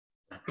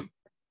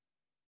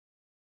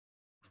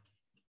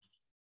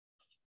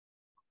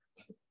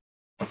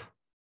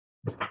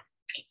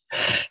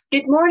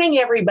Good morning,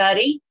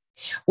 everybody.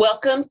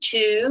 Welcome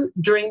to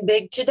Dream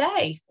Big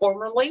Today,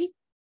 formerly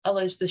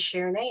Elizabeth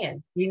Sharon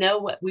Ann. You know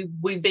what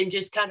we've been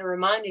just kind of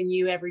reminding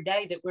you every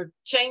day that we're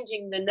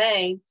changing the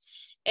name.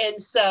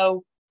 And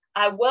so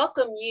I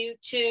welcome you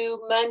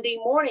to Monday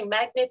morning,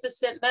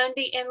 Magnificent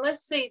Monday. And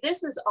let's see,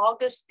 this is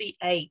August the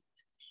 8th.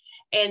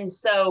 And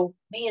so,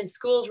 man,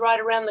 school's right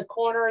around the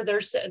corner.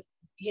 There's,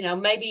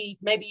 maybe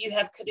you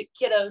have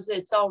kiddos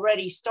that's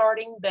already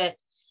starting, but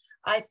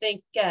I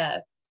think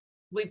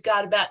we've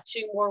got about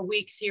 2 more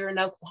weeks here in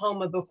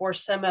Oklahoma before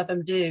some of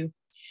them do.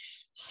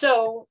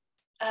 So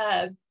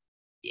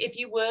if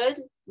you would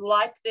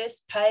like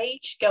this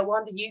page, go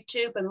onto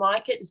YouTube and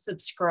like it and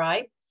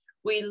subscribe.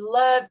 We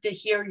love to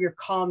hear your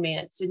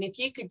comments. And if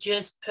you could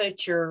just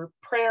put your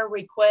prayer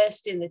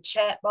request in the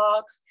chat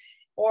box,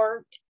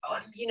 or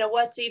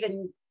what's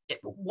even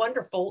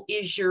wonderful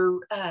is your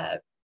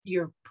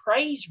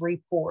praise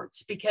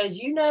reports, because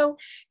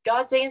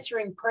God's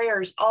answering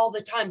prayers all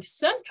the time.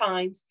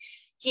 Sometimes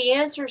he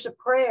answers a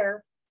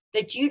prayer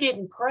that you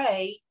didn't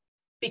pray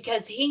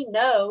because he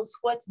knows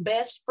what's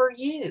best for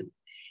you.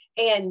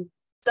 And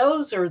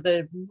those are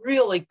the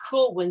really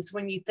cool ones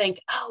when you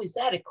think, oh, is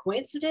that a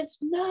coincidence?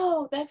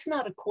 No, that's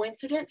not a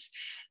coincidence.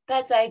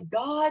 That's a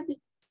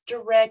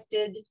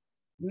God-directed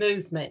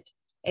movement,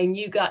 and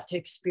you got to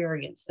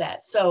experience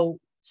that.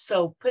 So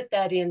put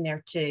that in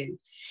there too.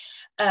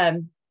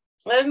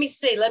 Let me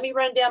see. Let me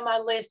run down my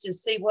list and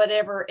see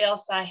whatever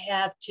else I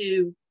have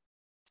to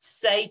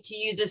say to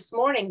you this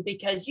morning,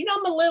 because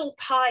I'm a little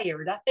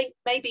tired. I think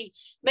maybe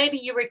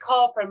you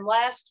recall from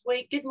last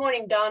week. Good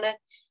morning, Donna.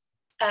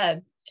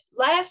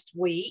 Last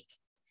week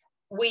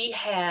I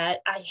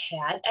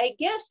had a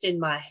guest in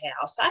my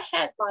house. I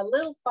had my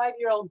little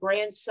 5-year-old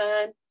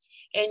grandson,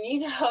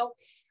 and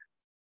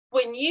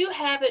when you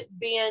haven't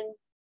been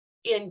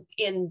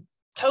in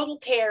total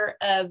care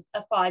of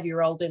a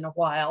 5-year-old in a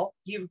while,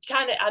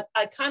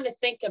 I kind of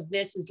think of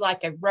this as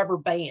like a rubber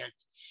band.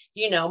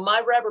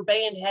 My rubber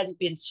band hadn't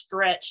been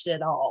stretched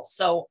at all.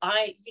 So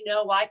I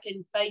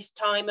can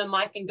FaceTime him.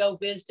 I can go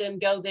visit him,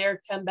 go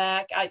there, come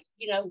back.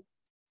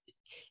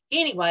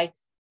 Anyway,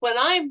 when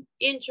I'm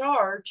in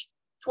charge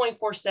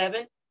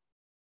 24/7,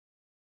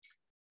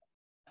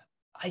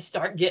 I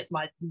start getting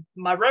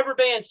my rubber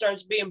band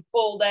starts being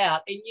pulled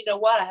out. And you know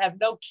what? I have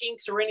no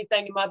kinks or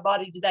anything in my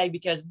body today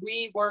because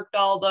we worked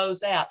all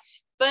those out.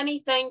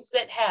 Funny things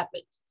that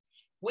happened.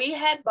 We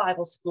had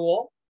Bible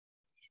school.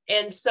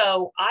 And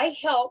so I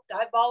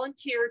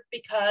volunteered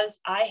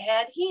because I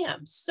had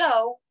him.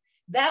 So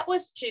that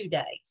was 2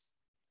 days.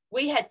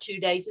 We had 2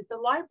 days at the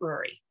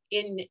library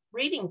in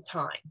reading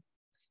time.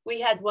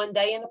 We had 1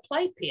 day in a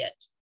play pit.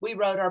 We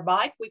rode our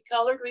bike, we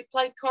colored, we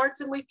played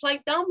cards, and we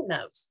played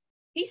dominoes.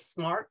 He's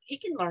smart. He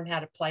can learn how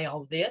to play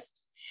all of this.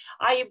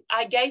 I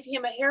gave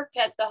him a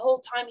haircut the whole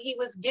time he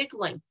was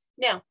giggling.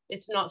 Now,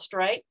 it's not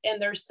straight,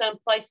 and there's some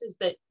places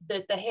that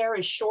the hair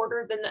is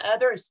shorter than the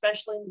other,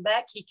 especially in the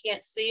back. He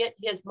can't see it.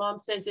 His mom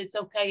says it's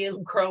okay,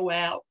 it'll grow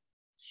out.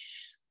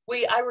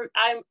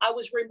 I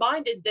was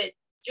reminded that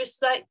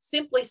just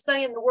simply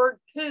saying the word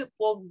poop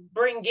will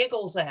bring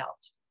giggles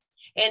out,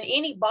 and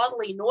any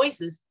bodily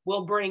noises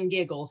will bring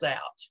giggles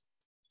out.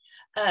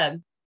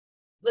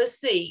 Let's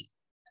see.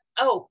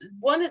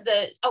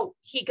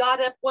 He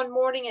got up one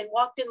morning and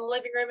walked in the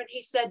living room and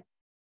he said,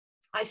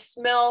 I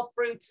smell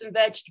fruits and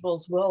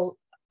vegetables. Well,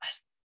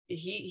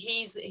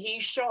 he's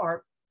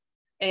sharp.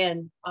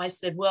 And I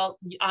said, well,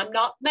 I'm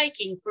not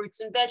making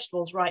fruits and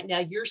vegetables right now.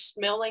 You're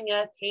smelling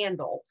a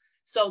candle.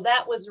 So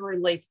that was a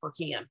relief for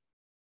him.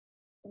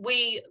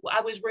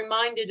 I was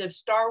reminded of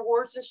Star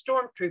Wars and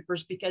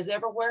Stormtroopers, because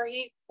everywhere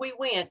we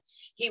went,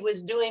 he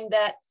was doing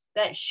that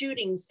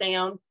shooting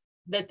sound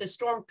that the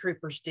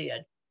Stormtroopers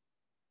did.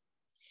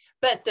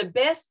 But the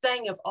best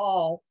thing of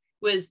all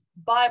was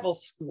Bible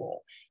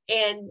school.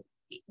 And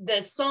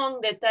the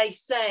song that they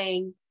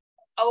sang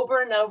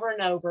over and over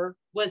and over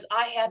was,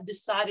 I have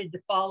decided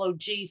to follow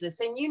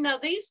Jesus. And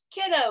these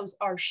kiddos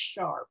are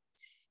sharp.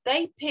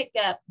 They pick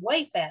up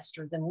way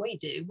faster than we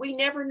do. We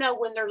never know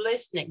when they're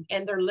listening,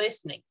 and they're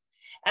listening.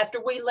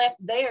 After we left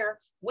there,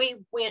 we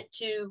went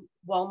to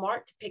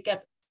Walmart to pick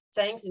up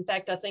things. In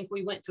fact, I think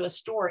we went to a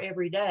store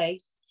every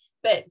day.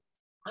 But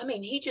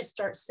he just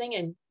starts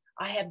singing,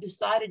 I have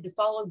decided to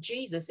follow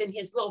Jesus, in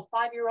his little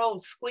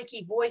 5-year-old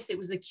squeaky voice. It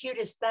was the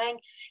cutest thing.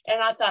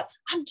 And I thought,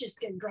 I'm just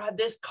going to drive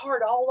this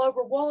cart all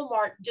over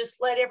Walmart and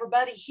just let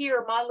everybody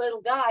hear my little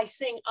guy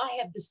sing, I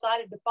have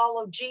decided to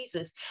follow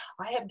Jesus.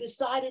 I have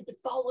decided to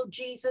follow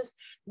Jesus.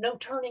 No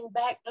turning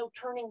back, no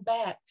turning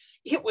back.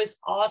 It was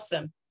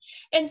awesome.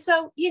 And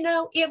so,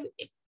 if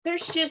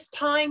there's just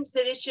times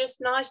that it's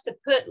just nice to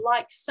put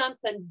like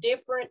something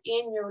different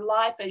in your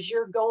life as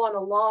you're going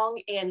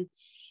along, and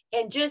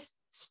just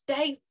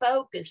stay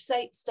focused,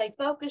 stay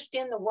focused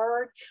in the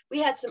word. We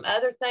had some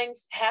other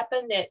things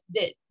happen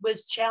that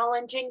was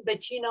challenging,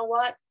 but you know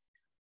what?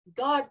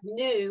 God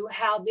knew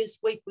how this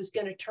week was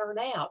going to turn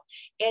out,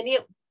 and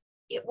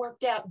it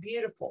worked out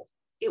beautiful.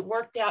 It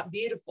worked out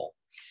beautiful.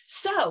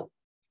 So,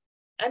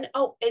 and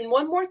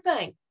one more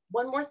thing,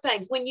 when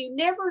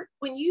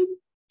you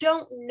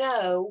don't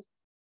know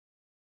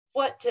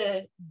what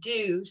to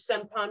do,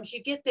 sometimes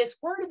you get this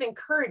word of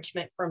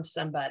encouragement from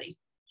somebody.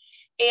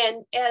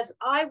 And as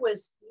I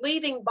was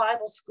leaving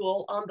Bible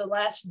school on the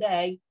last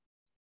day,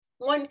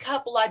 one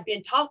couple I'd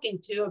been talking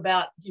to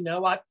about,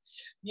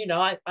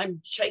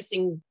 I'm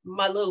chasing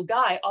my little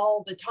guy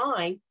all the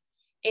time.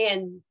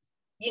 And,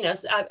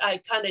 so I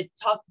kind of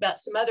talked about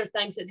some other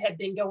things that had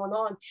been going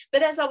on.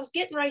 But as I was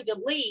getting ready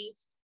to leave,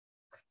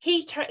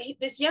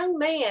 this young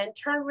man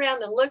turned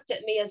around and looked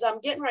at me as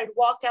I'm getting ready to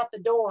walk out the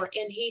door.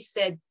 And he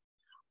said,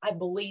 "I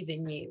believe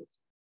in you."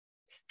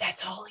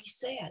 That's all he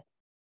said.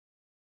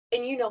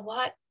 And you know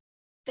what?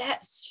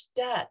 That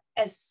stuck.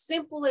 As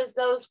simple as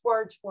those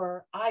words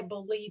were, "I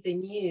believe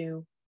in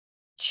you,"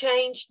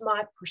 changed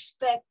my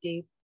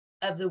perspective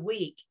of the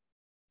week,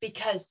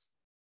 because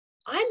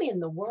I'm in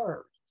the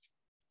Word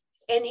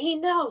and he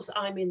knows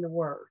I'm in the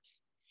Word.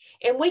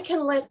 And we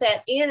can let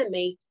that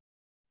enemy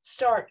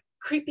start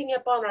creeping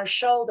up on our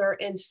shoulder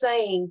and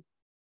saying,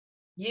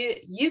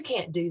 you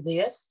can't do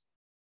this.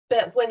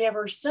 But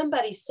whenever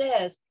somebody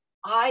says,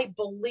 "I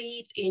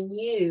believe in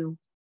you,"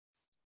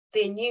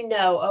 then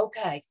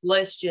okay,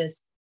 let's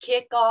just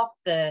kick off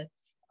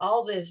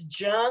all this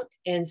junk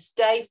and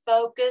stay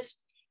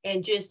focused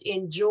and just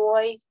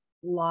enjoy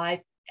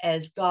life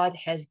as God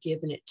has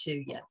given it to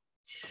you.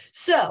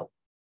 So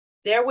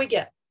there we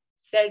go.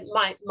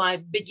 That my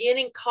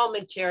beginning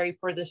commentary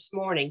for this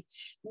morning.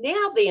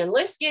 Now then,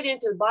 let's get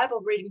into the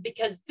Bible reading,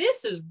 because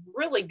this is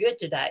really good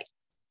today.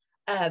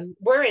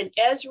 We're in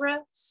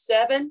Ezra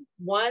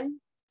 7:1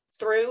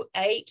 through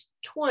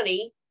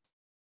 8:20.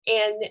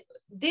 And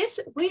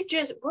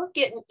we're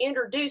getting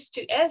introduced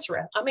to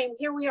Ezra. I mean,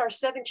 here we are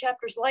 7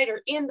 chapters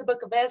later in the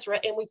book of Ezra,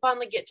 and we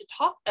finally get to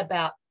talk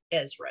about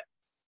Ezra.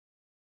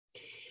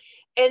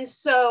 And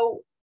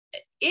so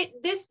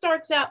this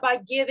starts out by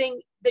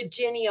giving the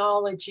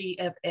genealogy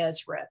of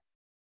Ezra.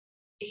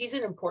 He's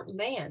an important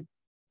man.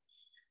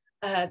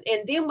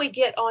 And then we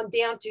get on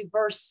down to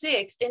verse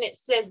 6, and it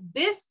says,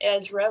 "This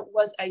Ezra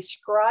was a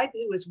scribe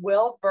who was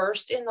well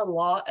versed in the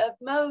law of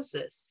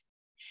Moses,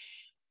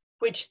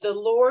 which the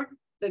Lord,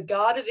 the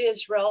God of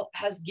Israel,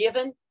 has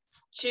given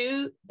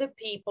to the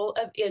people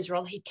of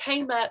Israel. He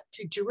came up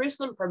to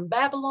Jerusalem from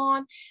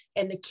Babylon,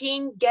 and the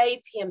king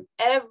gave him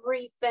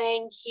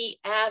everything he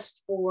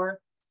asked for,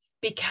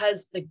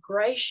 because the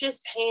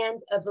gracious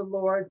hand of the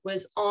Lord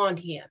was on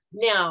him."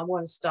 Now, I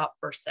want to stop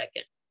for a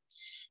second.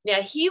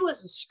 Now, he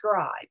was a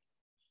scribe.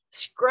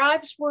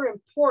 Scribes were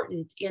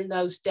important in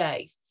those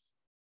days.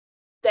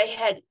 They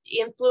had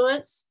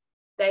influence.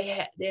 They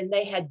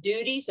had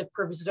duties of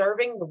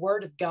preserving the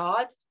word of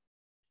God.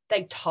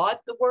 They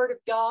taught the word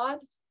of God,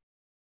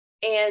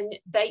 and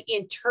they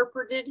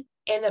interpreted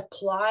and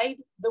applied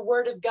the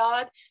word of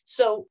God.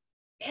 So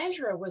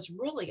Ezra was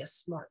really a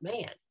smart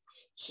man.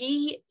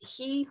 He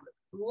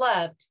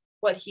loved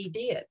what he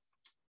did.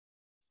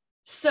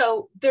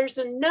 So there's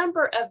a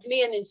number of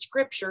men in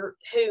scripture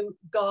whom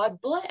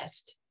God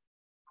blessed.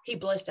 He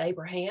blessed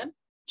Abraham,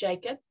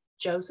 Jacob,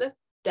 Joseph,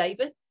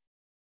 David.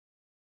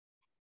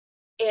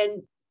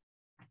 And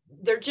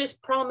they're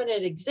just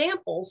prominent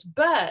examples.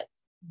 But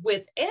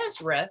with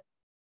Ezra,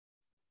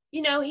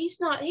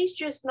 he's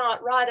just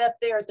not right up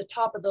there at the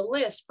top of the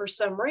list for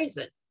some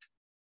reason.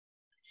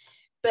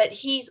 But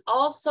he's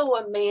also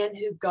a man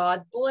who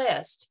God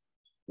blessed.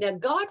 Now,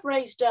 God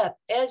raised up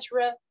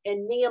Ezra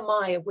and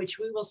Nehemiah, which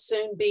we will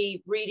soon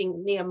be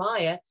reading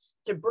Nehemiah,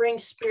 to bring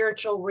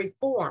spiritual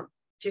reform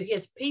to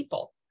his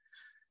people.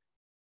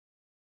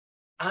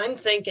 I'm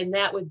thinking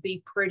that would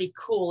be pretty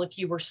cool if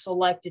you were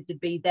selected to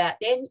be that.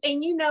 And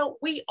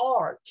we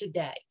are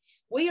today.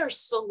 We are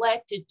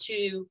selected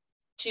to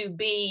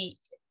be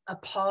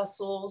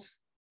apostles,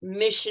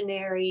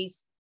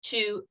 missionaries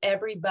to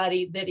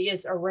everybody that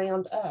is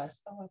around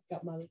us. Oh, I've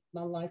got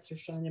my lights are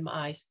shining in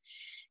my eyes.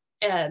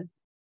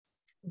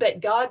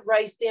 But God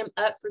raised them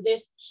up for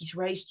this. He's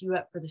raised you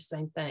up for the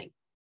same thing.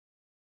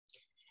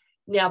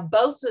 Now,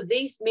 both of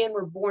these men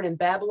were born in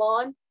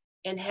Babylon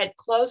and had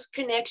close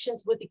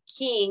connections with the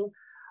king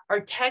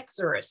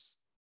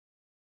Artaxerxes.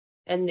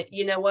 And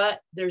you know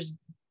what? There's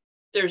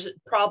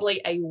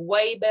probably a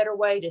way better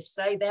way to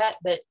say that,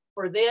 but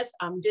for this,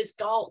 I'm just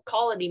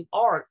calling him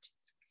Art.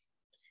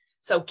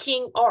 So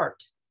King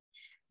Art.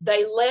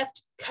 They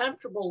left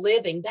comfortable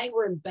living. They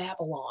were in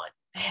Babylon.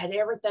 They had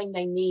everything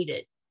they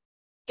needed.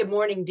 Good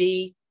morning,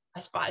 Dee.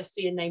 I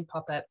see a name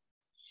pop up.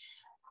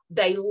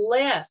 They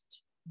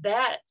left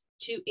that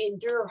to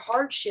endure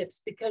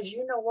hardships, because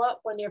you know what?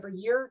 Whenever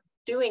you're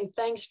doing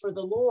things for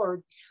the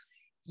Lord,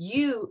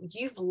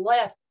 you've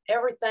left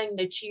everything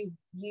that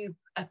you've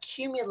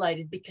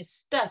accumulated, because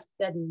stuff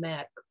doesn't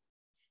matter.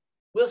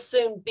 We'll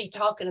soon be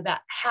talking about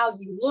how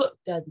you look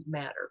doesn't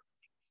matter.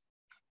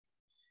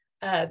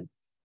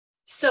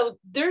 So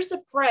there's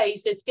a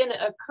phrase that's going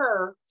to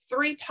occur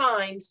 3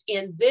 times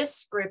in this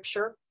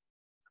scripture,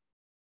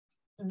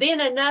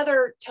 then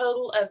another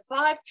total of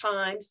 5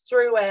 times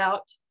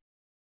throughout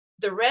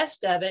the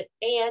rest of it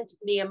and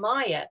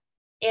Nehemiah.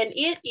 And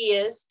it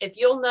is, if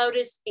you'll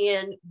notice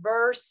in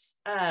verse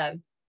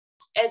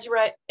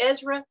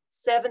Ezra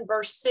 7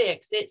 verse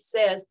 6, it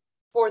says,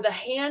 for the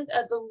hand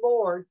of the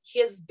Lord,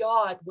 his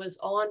God, was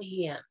on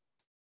him.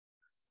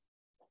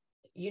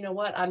 You know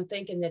what? I'm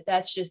thinking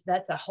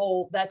that's a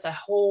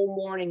whole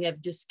morning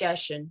of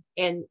discussion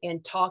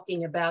and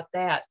talking about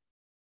that.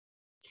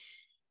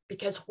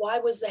 Because why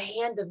was the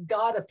hand of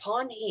God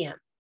upon him?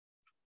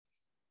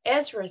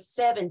 Ezra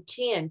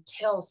 7:10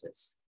 tells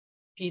us.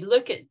 If you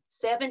look at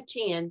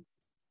 7:10,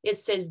 it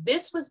says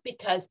this was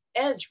because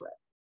Ezra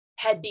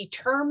had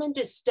determined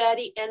to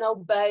study and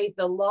obey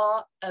the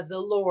law of the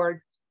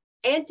Lord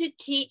and to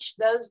teach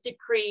those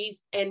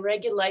decrees and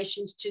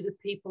regulations to the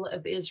people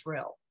of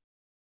Israel.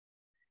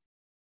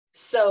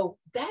 So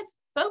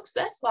folks,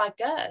 that's like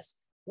us.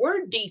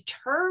 We're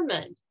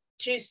determined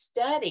to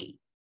study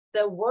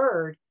the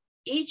word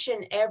each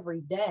and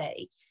every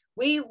day.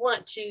 We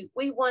want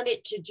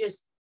it to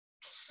just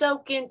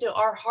soak into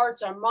our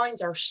hearts, our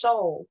minds, our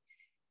soul.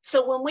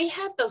 So when we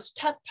have those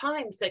tough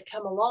times that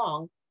come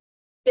along,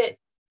 that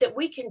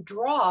we can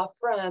draw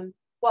from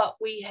what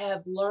we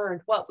have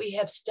learned, what we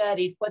have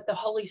studied, what the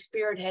Holy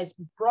Spirit has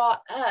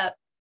brought up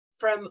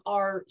from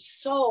our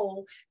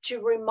soul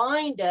to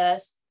remind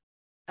us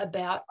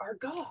about our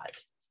God.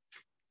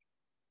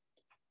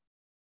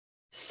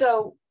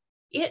 So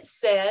it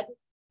says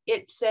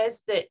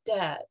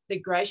that the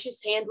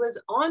gracious hand was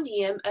on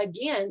him,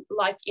 again,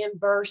 like in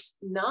verse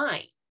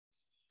 9.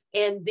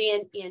 And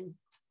then in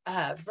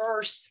I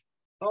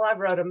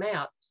wrote them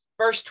out.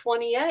 Verse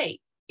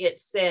 28, it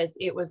says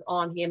it was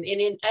on him. And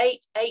in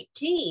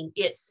 8:18,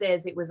 it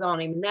says it was on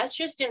him. And that's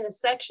just in the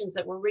sections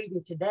that we're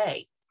reading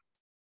today.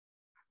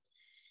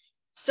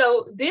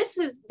 So this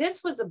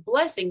was a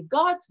blessing.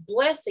 God's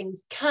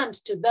blessings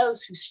comes to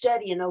those who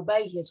study and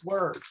obey his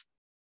word.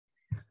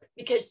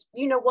 Because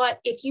you know what?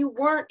 If you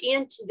weren't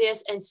into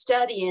this and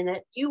studying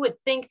it, you would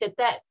think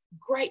that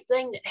great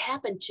thing that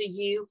happened to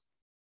you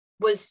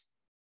was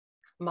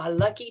my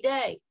lucky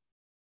day.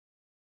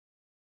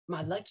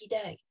 My lucky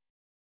day.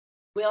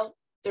 Well,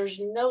 there's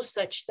no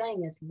such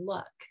thing as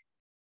luck.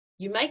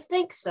 You may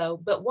think so,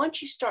 but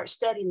once you start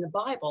studying the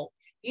Bible,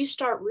 you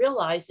start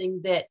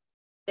realizing that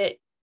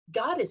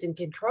God is in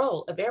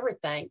control of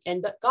everything,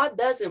 and that God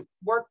doesn't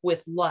work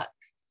with luck.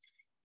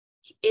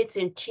 It's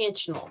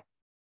intentional.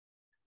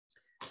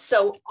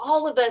 So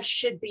all of us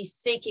should be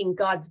seeking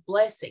God's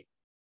blessing.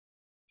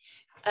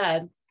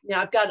 Now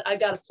I got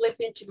to flip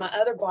into my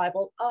other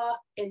Bible.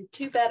 And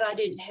too bad I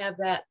didn't have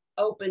that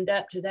opened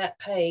up to that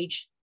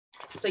page,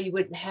 so you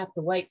wouldn't have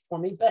to wait for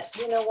me. But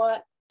you know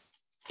what?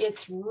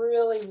 It's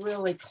really,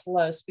 really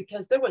close,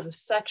 because there was a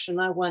section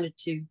I wanted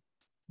to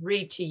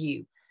read to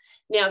you.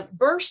 Now,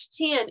 verse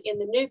 10 in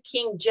the New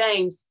King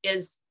James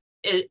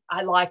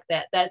I like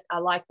that. I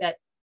like that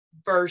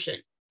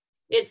version.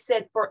 It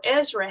said, for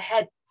Ezra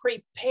had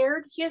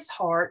prepared his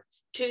heart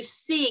to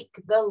seek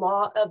the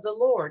law of the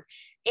Lord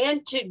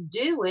and to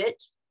do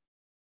it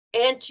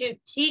and to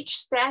teach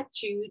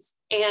statutes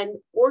and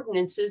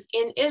ordinances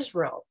in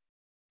Israel.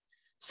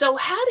 So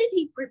how did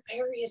he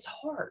prepare his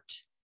heart?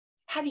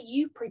 How do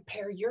you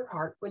prepare your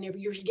heart whenever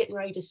you're getting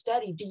ready to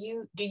study? Do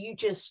you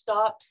just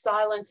stop,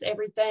 silence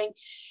everything,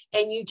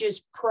 and you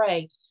just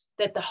pray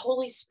that the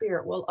Holy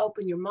Spirit will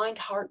open your mind,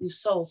 heart, and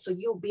soul, so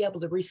you'll be able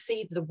to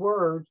receive the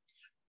word,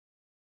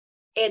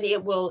 and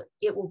it will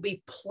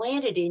be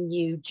planted in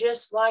you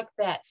just like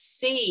that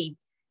seed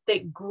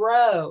that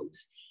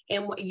grows,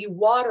 and you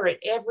water it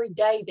every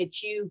day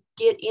that you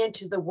get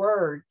into the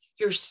word.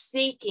 You're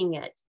seeking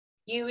it.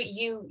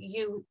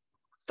 You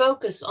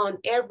focus on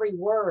every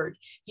word.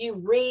 You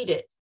read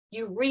it,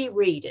 you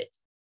reread it,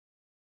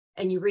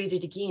 and you read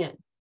it again.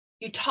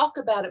 You talk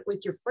about it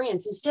with your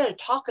friends. Instead of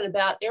talking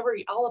about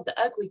all of the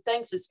ugly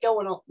things that's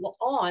going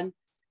on,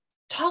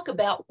 talk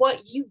about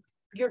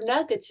your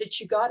nuggets that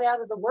you got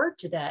out of the word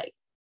today.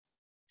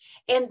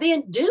 And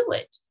then do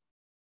it.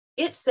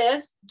 It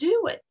says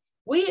do it.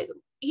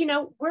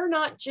 We're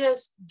not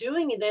just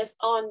doing this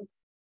on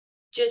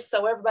just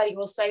so everybody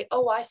will say,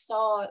 oh, I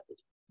saw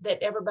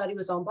that everybody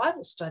was on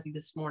Bible study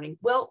this morning.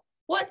 Well,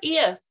 what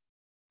if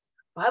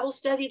Bible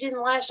study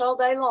didn't last all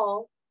day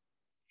long,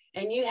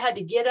 and you had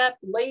to get up,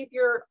 leave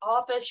your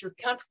office, your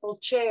comfortable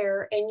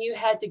chair, and you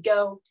had to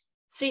go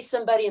see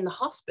somebody in the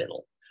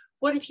hospital?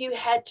 What if you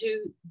had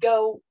to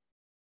go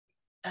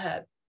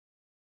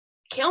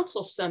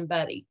counsel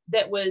somebody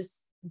that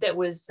was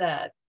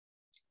not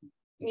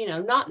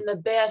in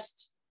the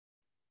best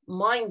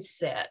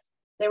mindset?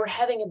 They were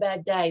having a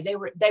bad day. They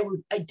were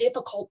a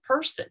difficult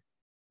person.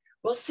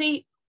 Well,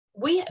 see,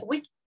 we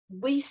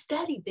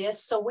study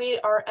this so we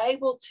are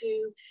able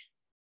to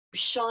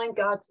shine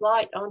God's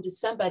light onto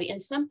somebody.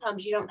 And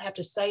sometimes you don't have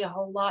to say a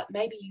whole lot.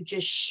 Maybe you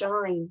just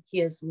shine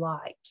his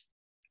light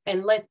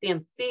and let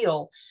them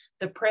feel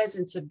the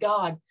presence of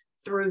God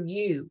through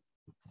you.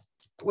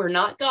 We're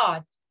not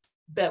God,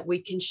 but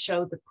we can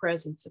show the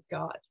presence of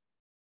God.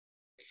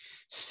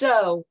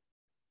 So,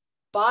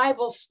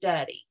 Bible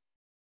study.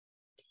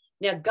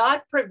 Now,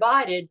 God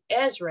provided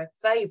Ezra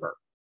favor.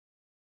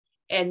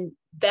 And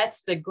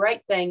that's the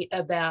great thing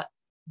about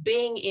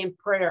being in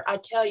prayer. I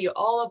tell you,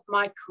 all of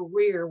my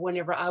career,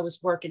 whenever I was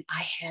working,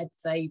 I had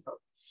favor.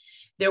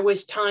 There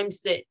was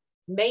times that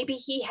maybe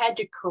he had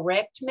to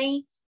correct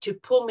me to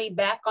pull me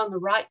back on the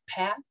right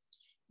path.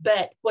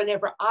 But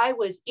whenever I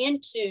was in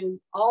tune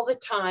all the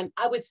time,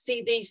 I would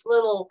see these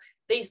little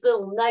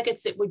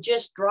nuggets that would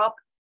just drop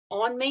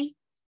on me.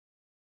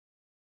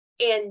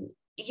 And,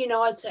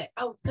 I'd say,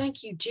 oh,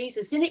 thank you,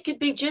 Jesus. And it could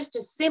be just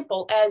as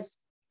simple as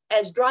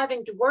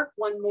driving to work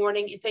one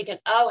morning and thinking,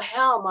 oh,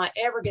 how am I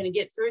ever going to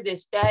get through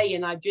this day?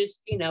 And I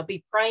just,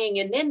 be praying.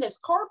 And then this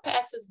car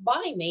passes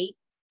by me,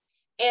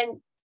 and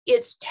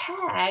its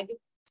tag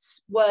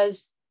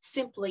was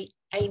simply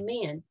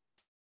amen.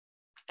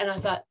 And I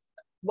thought,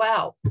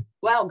 wow,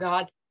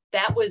 God,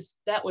 that was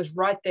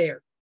right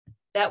there.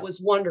 That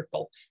was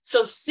wonderful.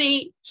 So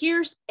see,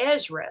 here's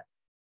Ezra,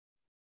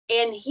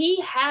 and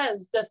he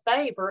has the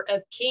favor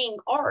of King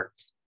Art.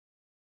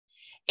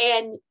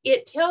 And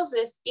it tells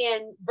us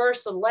in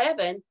verse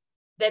 11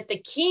 that the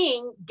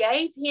king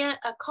gave him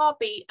a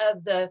copy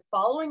of the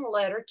following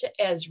letter to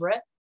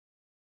Ezra,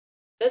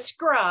 the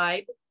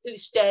scribe who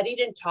studied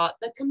and taught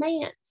the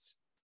commands.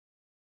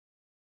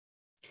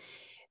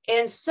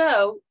 And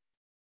so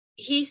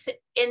he's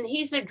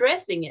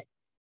addressing it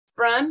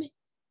from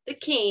the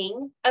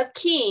King of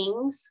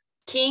Kings,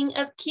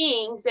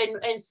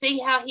 and see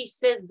how he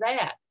says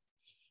that.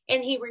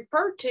 And he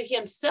referred to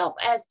himself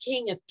as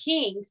King of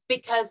Kings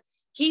because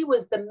he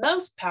was the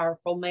most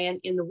powerful man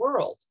in the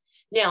world.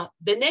 Now,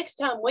 the next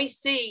time we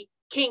see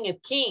King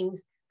of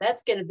Kings,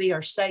 that's going to be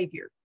our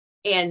Savior.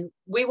 And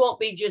we won't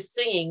be just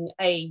seeing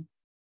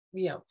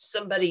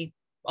somebody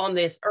on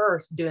this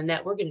earth doing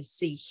that. We're going to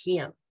see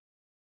him.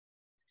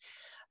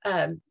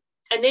 And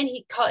then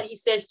he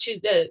says to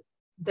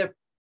the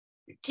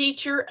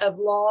teacher of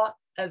law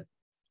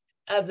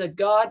of the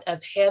God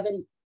of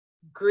heaven,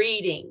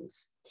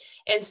 greetings.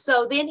 And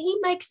so then he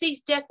makes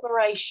these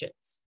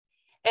declarations.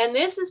 And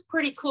this is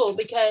pretty cool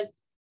because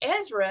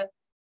Ezra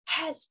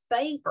has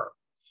favor,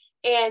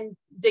 and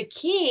the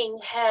king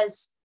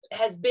has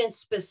been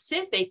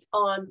specific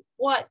on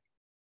what,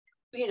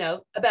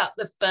 about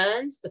the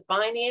funds, the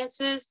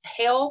finances,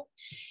 help.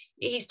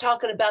 He's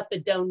talking about the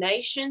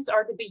donations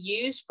are to be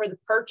used for the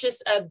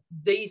purchase of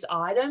these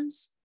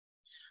items,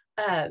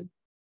 and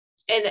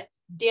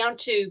down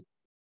to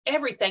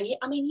everything.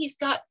 He's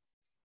got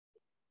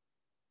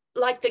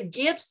like the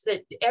gifts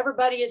that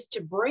everybody is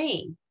to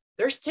bring.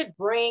 There's to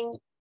bring,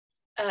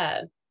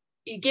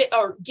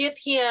 give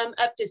him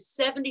up to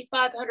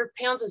 7,500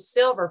 pounds of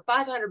silver,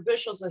 500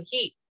 bushels of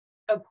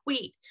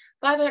wheat,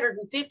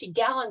 550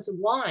 gallons of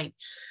wine,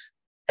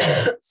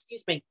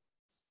 excuse me,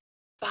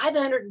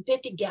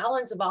 550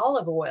 gallons of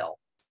olive oil.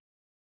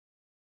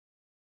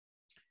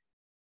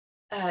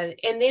 And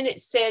then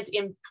it says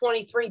in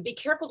 23, be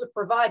careful to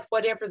provide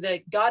whatever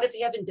the God of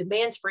heaven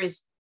demands for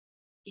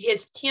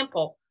his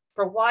temple,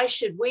 for why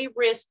should we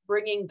risk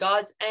bringing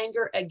God's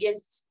anger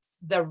against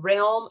the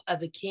realm of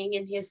the king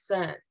and his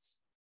sons?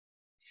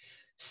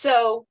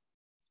 So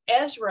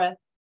Ezra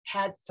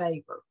had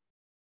favor.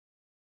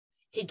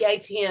 He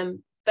gave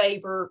him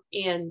favor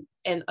and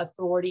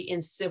authority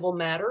in civil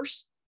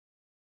matters.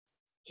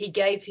 He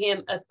gave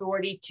him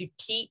authority to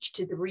teach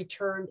to the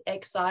returned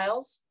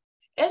exiles.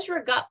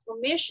 Ezra got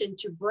permission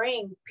to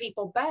bring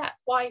people back.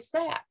 Why is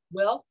that?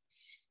 Well,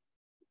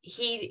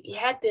 he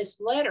had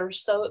this letter,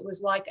 so it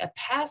was like a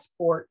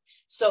passport,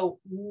 so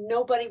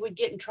nobody would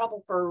get in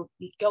trouble for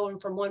going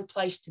from one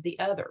place to the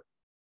other.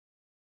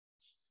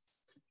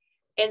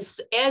 And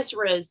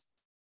Ezra's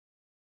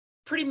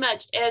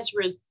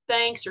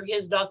thanks, or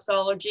his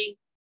doxology,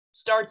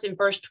 starts in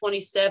verse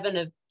 27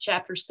 of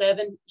chapter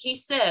 7. He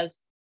says,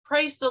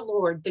 praise the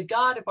Lord, the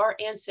God of our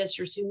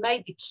ancestors, who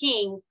made the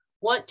king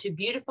want to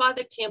beautify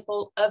the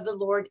temple of the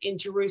Lord in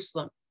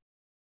Jerusalem.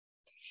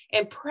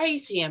 And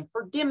praise him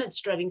for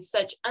demonstrating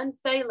such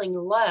unfailing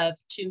love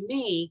to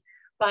me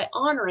by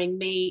honoring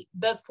me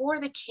before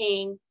the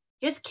king,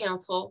 his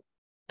council,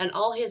 and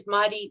all his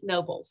mighty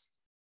nobles.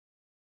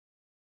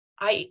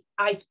 I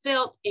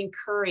felt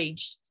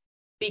encouraged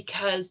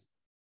because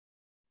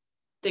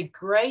the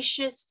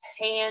gracious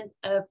hand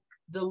of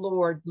the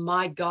Lord,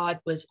 my God,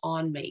 was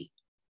on me.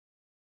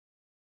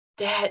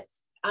 That,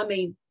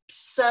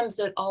 sums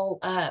it all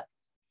up.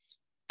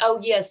 Oh,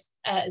 yes.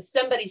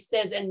 Somebody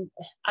says, and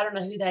I don't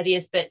know who that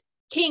is, but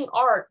King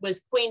Art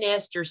was Queen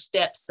Esther's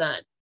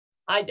stepson.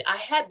 I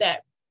had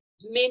that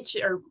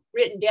mentioned or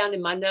written down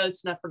in my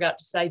notes, and I forgot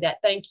to say that.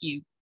 Thank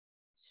you.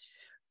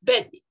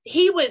 But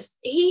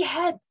he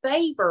had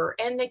favor,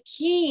 and the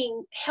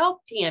king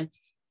helped him.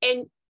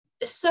 And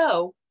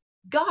so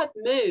God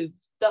moved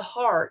the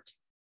heart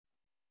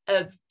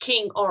of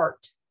King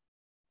Art.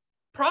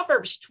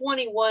 Proverbs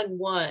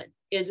 21:1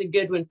 is a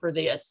good one for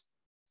this.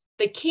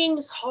 The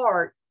king's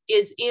heart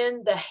is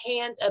in the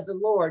hand of the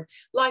Lord,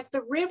 like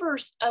the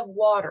rivers of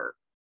water.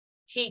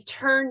 He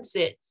turns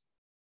it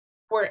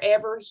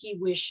wherever he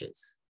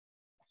wishes.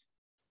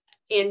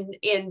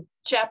 In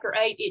chapter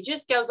 8, it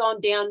just goes on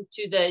down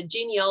to the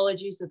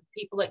genealogies of the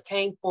people that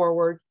came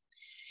forward.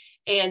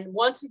 And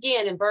once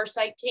again, in verse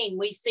 18,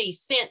 we see,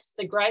 since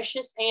the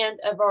gracious hand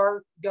of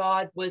our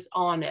God was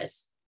on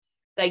us,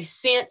 they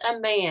sent a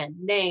man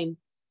named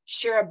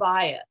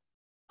Sherebiah,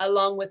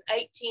 along with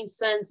 18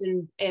 sons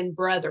and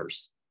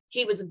brothers.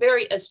 He was a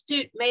very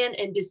astute man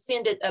and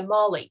descendant of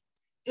Mali,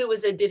 who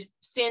was a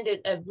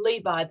descendant of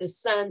Levi, the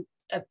son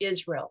of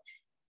Israel.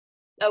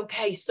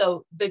 Okay,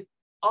 so the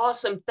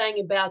awesome thing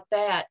about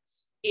that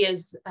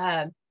is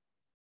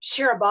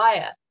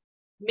Sherebiah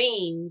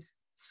means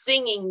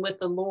singing with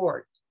the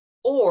Lord,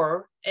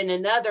 or in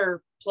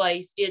another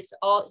place, it's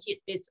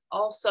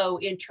also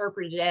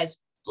interpreted as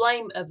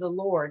flame of the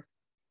Lord.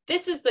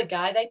 This is the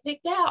guy they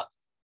picked out.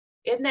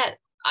 Isn't that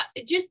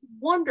just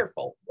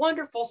wonderful,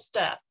 wonderful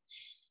stuff?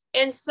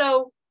 And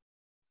so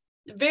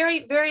the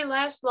very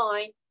last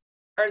line,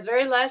 or the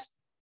very last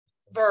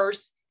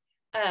verse,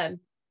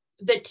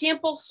 the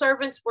temple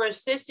servants were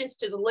assistants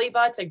to the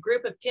Levites, a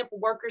group of temple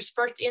workers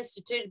first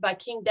instituted by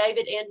King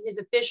David and his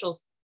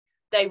officials.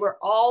 They were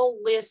all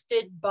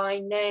listed by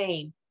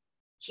name.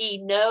 He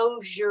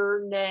knows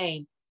your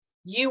name.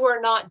 You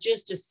are not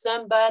just a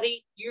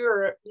somebody.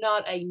 You're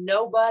not a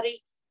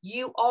nobody.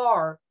 You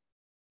are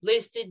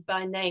listed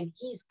by name.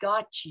 He's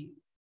got you.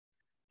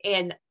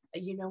 And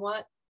you know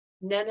what?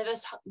 None of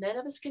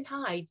us can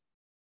hide.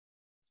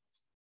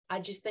 I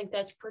just think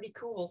that's pretty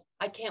cool.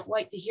 I can't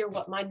wait to hear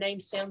what my name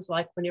sounds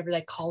like whenever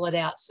they call it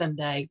out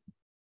someday.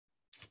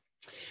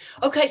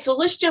 Okay, so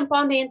let's jump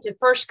on into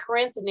 1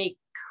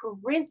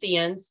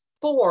 Corinthians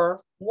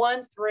 4,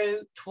 1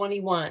 through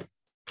 21.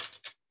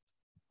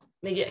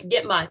 Let me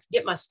get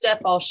my stuff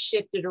all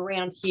shifted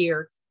around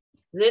here.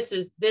 This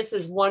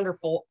is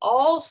wonderful.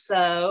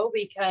 Also,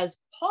 because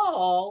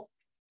Paul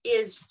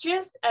is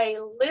just a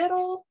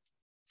little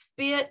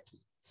bit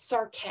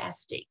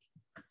sarcastic,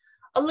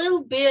 a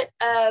little bit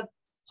of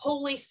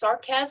holy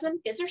sarcasm.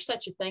 Is there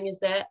such a thing as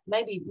that?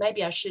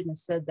 Maybe I shouldn't have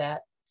said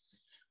that.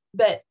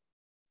 But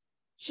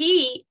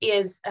he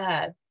is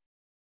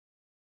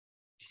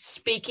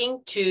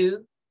speaking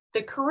to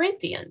the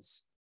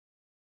Corinthians.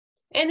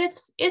 And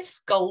it's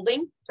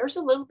scolding. There's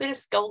a little bit of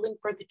scolding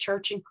for the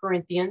church in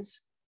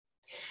Corinthians.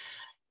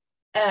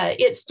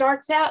 It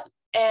starts out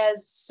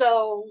as,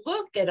 so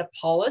look at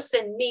Apollos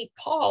and me,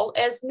 Paul,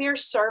 as mere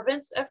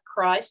servants of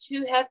Christ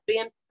who have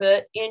been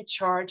put in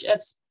charge of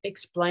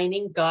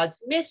explaining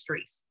God's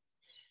mysteries.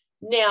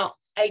 Now,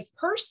 a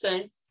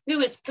person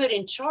who is put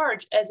in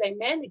charge as a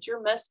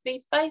manager must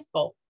be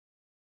faithful.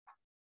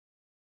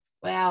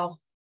 Wow,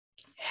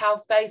 how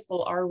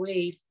faithful are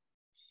we?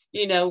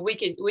 You know, we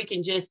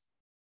can just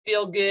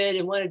feel good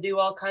and want to do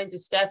all kinds of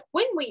stuff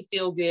when we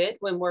feel good,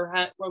 when we're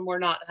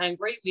not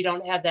hungry. We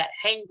don't have that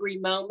hangry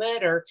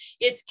moment, or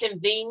it's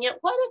convenient.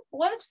 What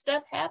if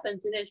stuff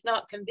happens and it's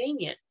not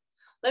convenient?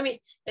 Let me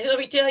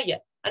tell you,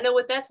 I know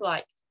what that's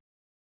like.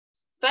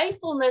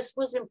 Faithfulness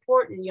was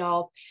important,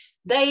 y'all.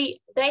 They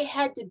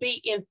had to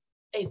be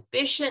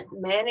efficient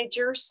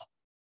managers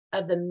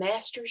of the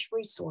master's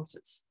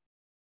resources.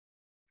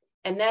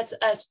 And that's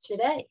us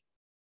today.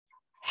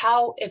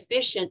 How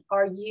efficient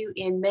are you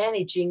in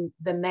managing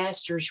the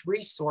master's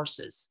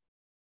resources?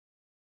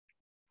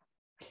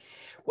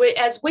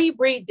 As we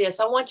read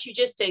this, I want you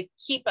just to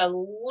keep a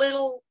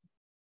little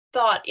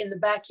thought in the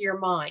back of your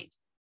mind.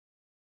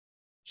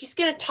 He's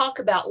going to talk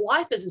about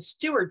life as a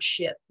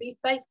stewardship. Be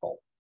faithful.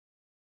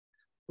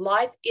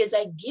 Life is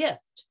a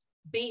gift.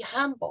 Be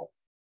humble.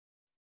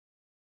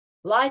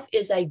 Life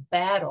is a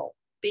battle.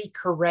 Be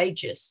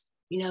courageous.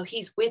 You know,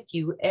 he's with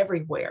you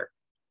everywhere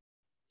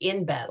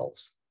in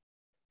battles.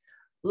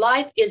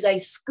 Life is a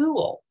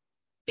school.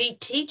 Be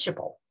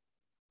teachable.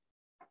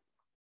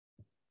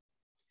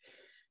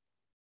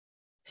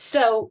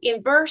 So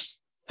in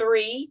verse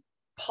 3,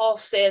 Paul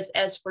says,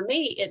 as for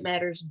me, it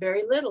matters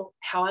very little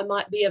how I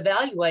might be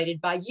evaluated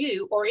by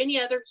you or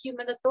any other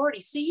human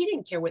authority. See, he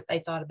didn't care what they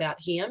thought about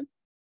him.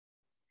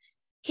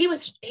 He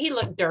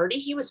looked dirty.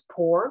 He was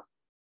poor.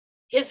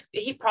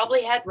 He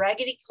probably had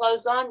raggedy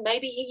clothes on.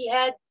 Maybe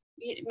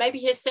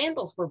his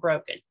sandals were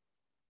broken.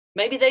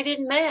 Maybe they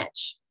didn't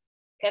match.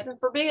 Heaven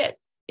forbid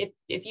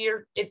if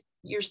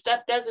your stuff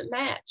doesn't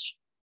match.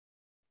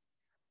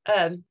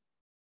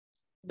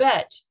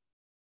 But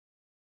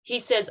he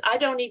says, I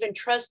don't even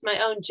trust my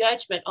own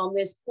judgment on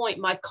this point.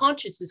 My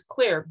conscience is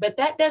clear, but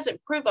that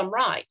doesn't prove I'm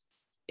right.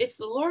 It's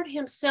the Lord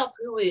himself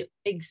who will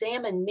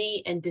examine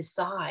me and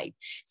decide.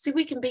 See,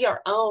 we can be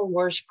our own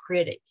worst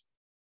critic.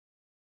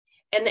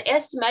 And the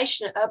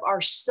estimation of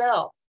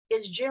ourselves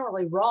is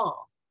generally wrong,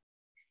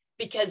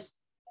 because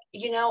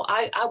you know,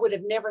 I would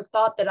have never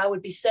thought that I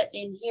would be sitting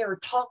in here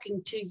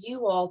talking to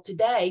you all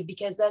today,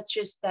 because that's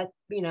just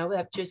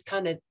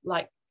kind of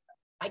like,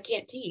 I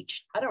can't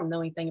teach. I don't know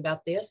anything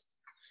about this.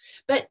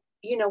 But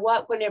you know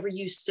what? Whenever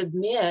you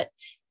submit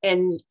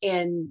and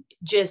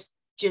just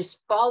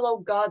follow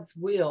God's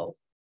will,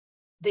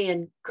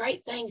 then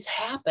great things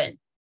happen.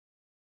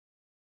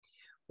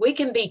 We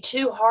can be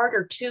too hard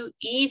or too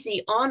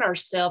easy on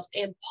ourselves,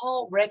 and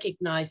Paul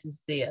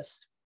recognizes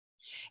this.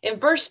 In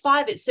verse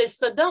 5, it says,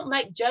 so don't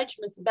make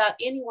judgments about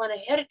anyone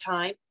ahead of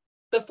time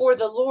before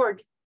the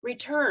Lord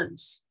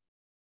returns.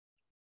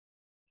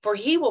 For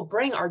he will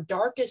bring our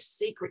darkest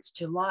secrets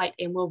to light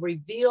and will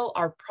reveal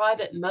our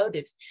private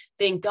motives.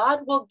 Then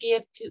God will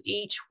give to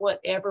each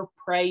whatever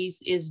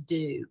praise is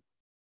due.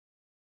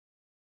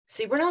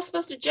 See, we're not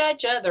supposed to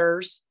judge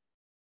others.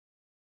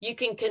 You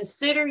can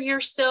consider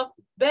yourself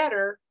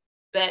better,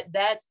 but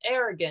that's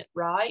arrogant,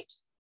 right?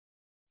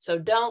 So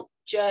don't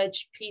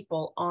judge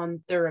people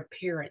on their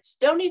appearance.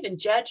 Don't even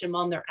judge them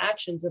on their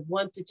actions of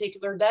one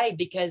particular day,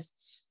 because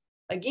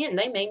again,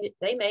 they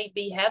may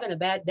be having a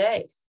bad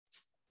day.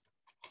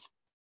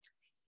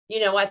 You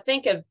know, I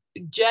think of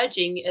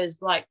judging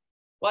as like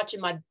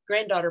watching my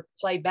granddaughter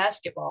play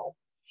basketball.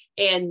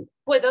 And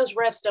boy, those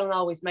refs don't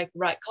always make the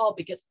right call,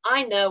 because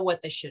I know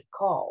what they should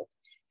call.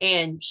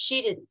 And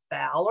she didn't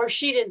foul, or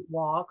she didn't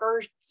walk,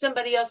 or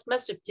somebody else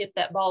must have tipped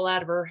that ball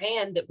out of her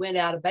hand that went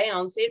out of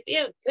bounds. It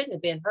couldn't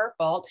have been her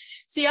fault.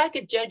 See, I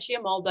could judge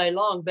him all day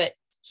long, but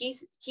he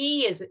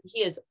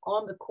is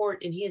on the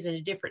court, and he is in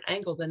a different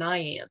angle than I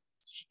am.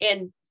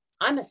 And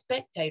I'm a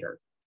spectator.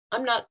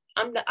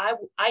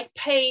 I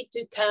paid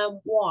to come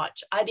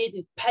watch. I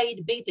didn't pay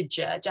to be the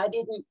judge.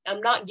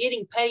 I'm not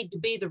getting paid to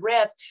be the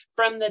ref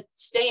from the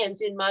stands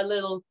in my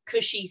little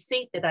cushy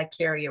seat that I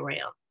carry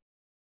around.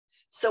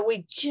 So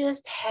we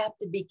just have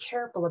to be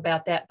careful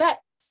about that. But,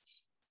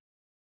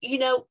 you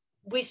know,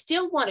 we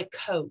still want to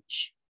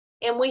coach,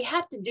 and we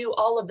have to do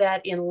all of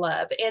that in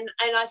love. And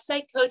I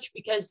say coach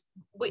because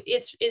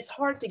it's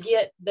hard to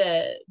get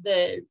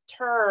the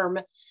term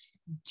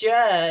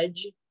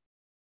judge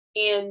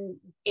in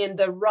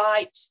the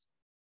right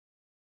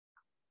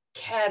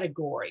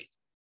category.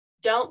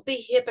 Don't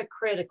be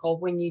hypocritical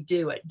when you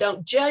do it.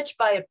 Don't judge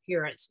by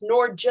appearance,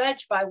 nor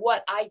judge by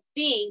what I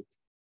think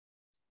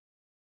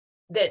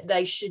that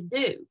they should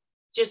do.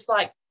 Just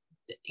like,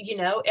 you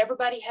know,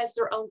 everybody has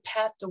their own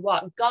path to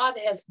walk. God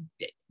has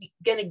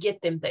going to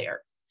get them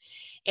there.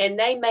 And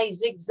they may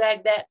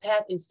zigzag that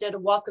path instead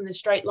of walking the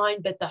straight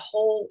line, but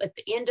at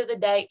the end of the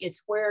day,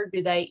 it's where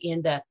do they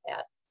end up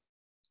at?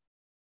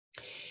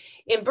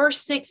 In verse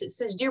 6, it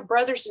says, "Dear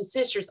brothers and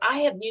sisters, I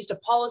have used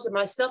Apollos and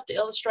myself to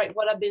illustrate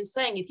what I've been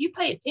saying." If you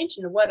pay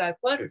attention to what I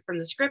quoted from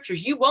the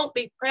scriptures, you won't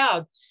be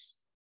proud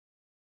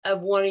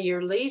of one of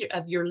your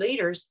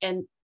leaders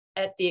and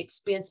at the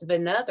expense of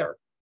another.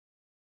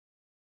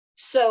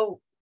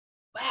 So,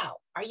 wow,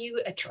 are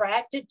you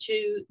attracted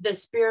to the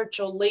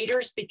spiritual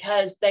leaders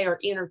because they are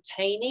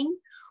entertaining,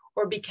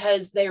 or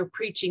because they are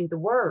preaching the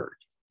word?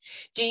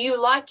 Do you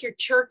like your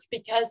church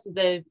because of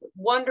the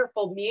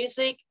wonderful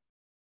music?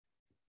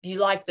 Do you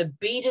like the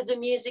beat of the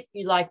music? Do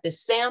you like the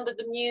sound of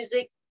the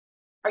music?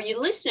 Are you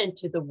listening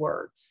to the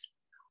words?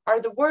 Are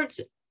the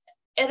words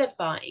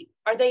edifying?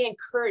 Are they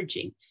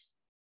encouraging?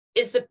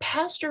 Is the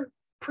pastor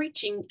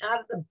preaching out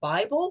of the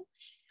Bible?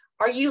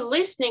 Are you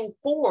listening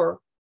for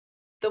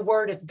the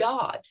word of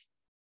God?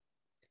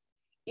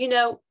 You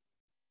know,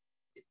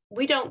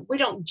 we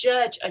don't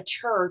judge a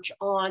church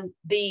on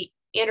the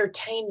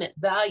entertainment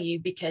value,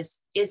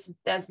 because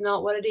that's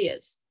not what it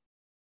is.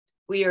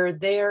 We are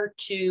there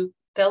to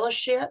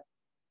fellowship,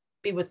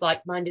 be with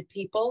like-minded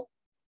people,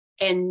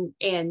 and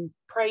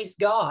praise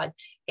God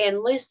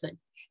and listen.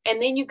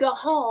 And then you go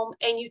home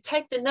and you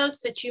take the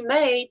notes that you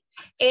made.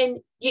 And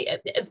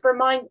for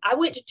mine, I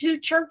went to 2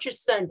 churches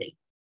Sunday.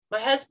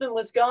 My husband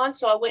was gone,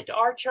 so I went to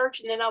our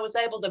church, and then I was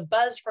able to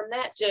buzz from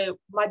that to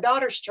my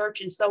daughter's church.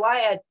 And so I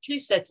had 2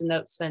 sets of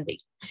notes Sunday.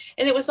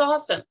 And it was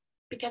awesome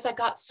because I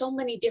got so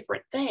many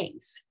different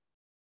things.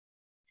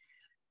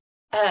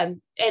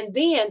 And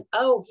then,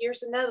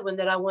 here's another one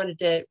that I wanted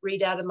to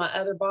read out of my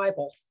other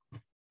Bible.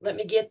 Let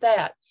me get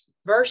that.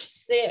 Verse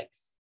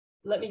 6.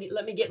 Let me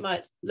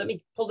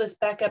pull this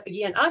back up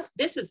again.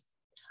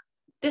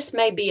 This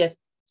may be a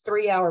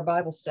 3-hour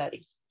Bible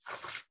study.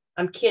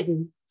 I'm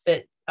kidding,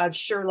 but I'd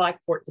sure like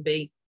for it to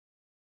be.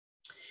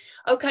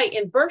 Okay,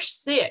 in verse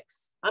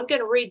 6, I'm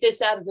going to read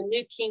this out of the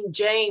New King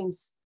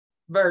James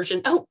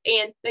Version. Oh,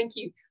 Ann, thank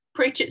you.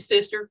 Preach it,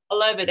 sister. I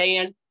love it,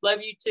 Ann.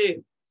 Love you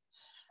too.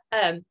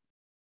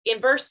 In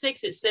verse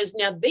 6, it says,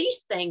 "Now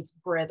these things,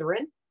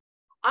 brethren,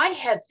 I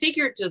have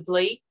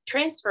figuratively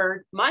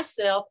transferred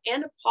myself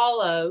and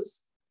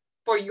Apollos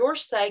for your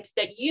sakes,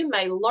 that you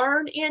may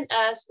learn in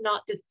us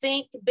not to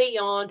think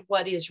beyond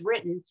what is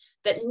written,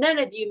 that none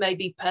of you may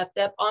be puffed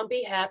up on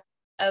behalf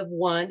of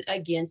one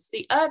against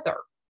the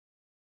other."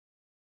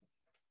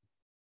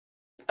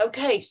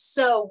 Okay,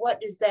 so what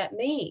does that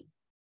mean?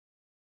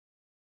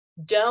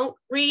 Don't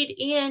read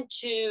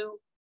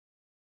into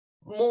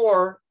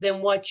more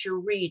than what you're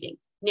reading.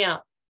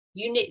 Now,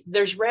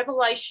 there's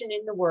revelation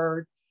in the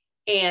word,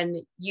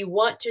 and you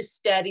want to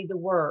study the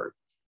word,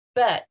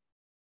 but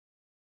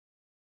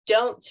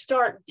don't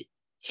start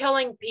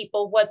telling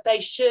people what they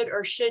should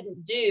or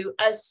shouldn't do,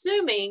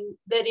 assuming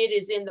that it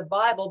is in the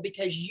Bible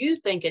because you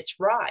think it's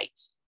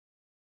right.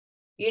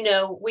 You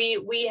know,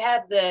 we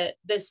have the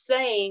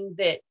saying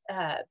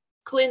that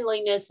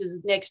cleanliness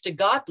is next to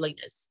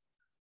godliness.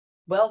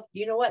 Well,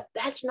 you know what?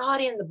 That's not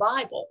in the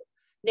Bible.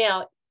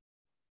 Now,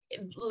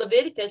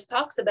 Leviticus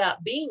talks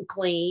about being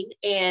clean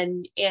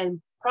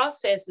and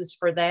processes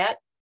for that,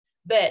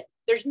 but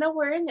There's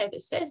nowhere in there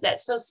that says that.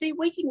 So see,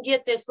 we can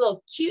get this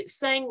little cute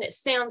saying that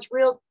sounds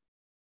real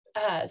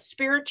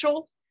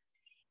spiritual,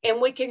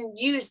 and we can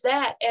use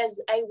that as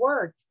a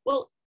word.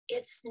 Well,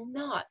 it's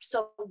not.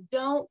 So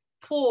don't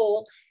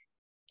pull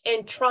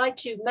and try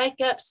to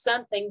make up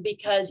something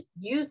because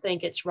you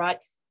think it's right.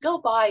 Go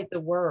by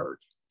the word.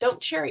 Don't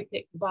cherry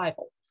pick the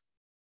Bible.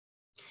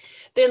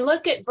 Then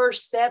look at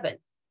verse 7.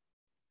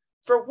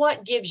 For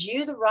what gives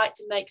you the right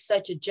to make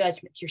such a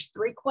judgment? Here's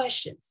 3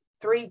 questions,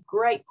 3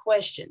 great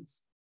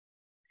questions.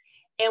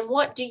 And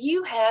what do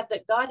you have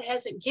that God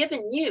hasn't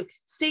given you?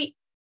 See,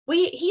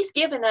 he's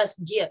given us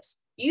gifts.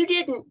 You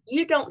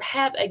don't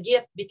have a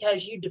gift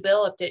because you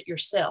developed it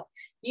yourself.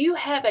 You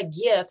have a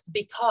gift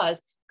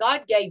because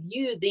God gave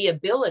you the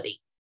ability.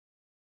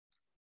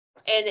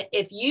 And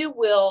if you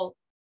will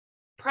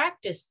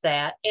practice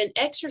that and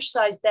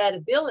exercise that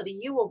ability,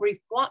 you will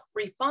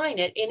refine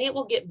it, and it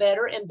will get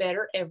better and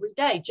better every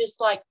day.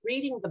 Just like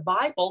reading the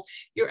Bible,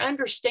 your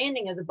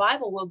understanding of the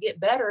Bible will get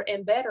better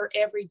and better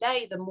every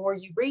day the more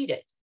you read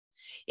it.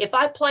 If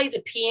I play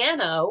the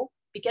piano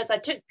because I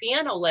took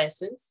piano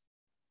lessons,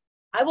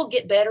 I will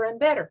get better and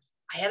better.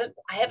 I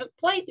haven't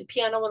played the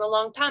piano in a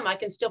long time. I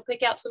can still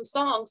pick out some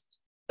songs,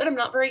 but I'm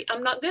not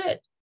good.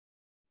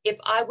 If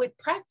I would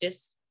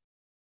practice,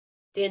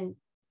 then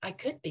I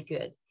could be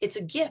good. It's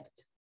a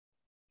gift.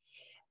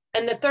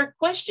 And the third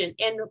question,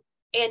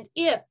 and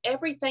if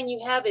everything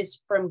you have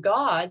is from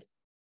God,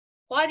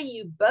 why do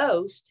you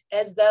boast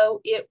as though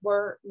it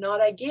were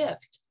not a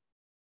gift?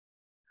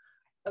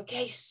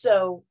 Okay,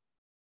 so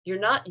you're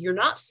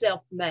not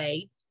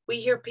self-made. We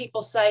hear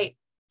people say,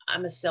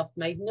 I'm a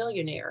self-made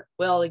millionaire.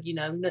 Well,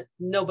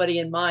 nobody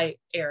in my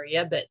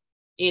area, but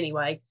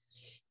anyway,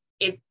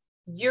 if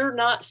you're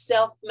not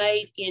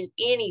self-made in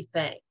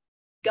anything,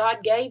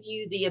 God gave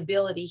you the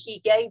ability. He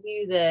gave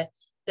you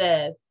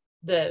the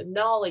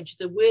knowledge,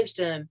 the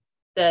wisdom,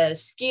 the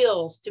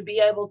skills to be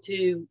able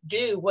to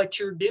do what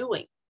you're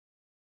doing.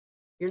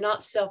 You're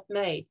not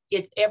self-made.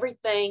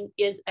 Everything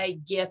is a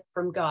gift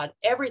from God.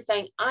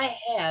 Everything I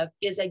have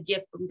is a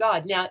gift from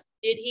God. Now,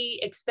 did he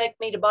expect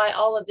me to buy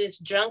all of this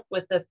junk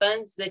with the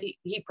funds that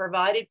he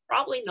provided?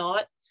 Probably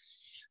not.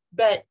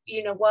 But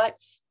you know what?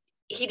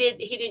 He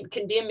didn't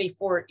condemn me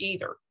for it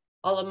either.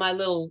 All of my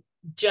little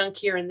junk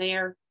here and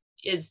there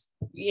is,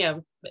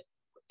 a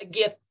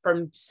gift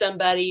from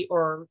somebody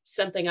or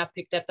something I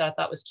picked up that I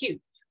thought was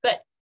cute. But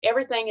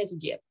everything is a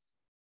gift.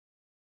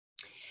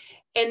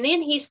 And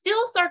then he's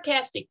still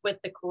sarcastic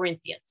with the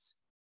Corinthians.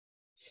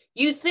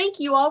 You think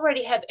you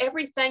already have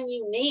everything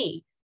you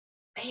need.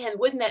 Man,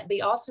 wouldn't that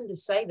be awesome to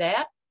say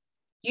that?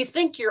 You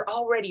think you're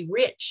already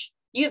rich.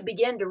 You have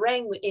begun to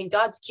reign in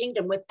God's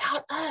kingdom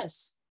without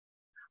us.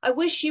 I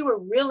wish you were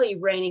really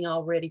reigning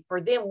already,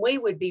 for then we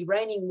would be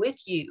reigning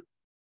with you.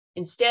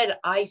 Instead,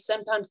 I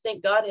sometimes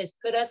think God has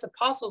put us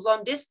apostles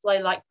on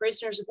display like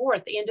prisoners of war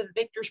at the end of the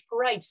victor's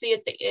parade. See,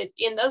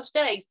 in those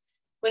days,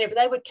 whenever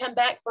they would come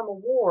back from a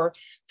war,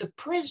 the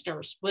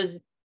prisoners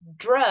was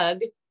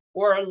drugged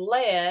or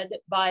led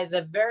by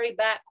the very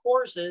back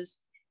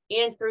horses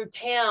in through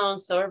town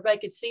so everybody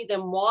could see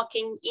them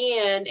walking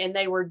in, and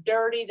they were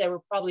dirty. They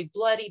were probably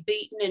bloody,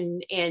 beaten,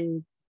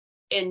 and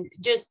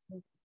just,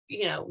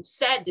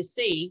 sad to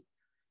see.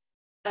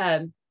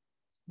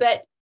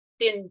 But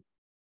then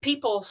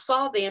people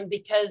saw them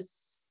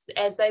because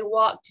as they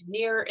walked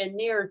nearer and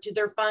nearer to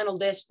their final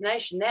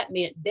destination, that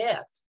meant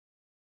death.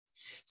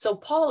 So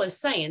Paul is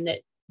saying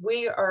that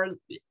we are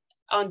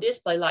on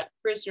display like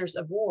prisoners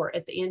of war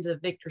at the end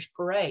of the victor's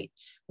parade.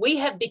 We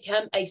have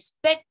become a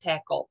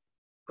spectacle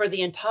for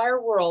the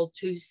entire world,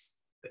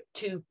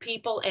 to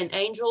people and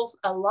angels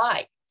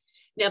alike.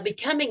 Now,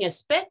 becoming a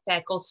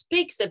spectacle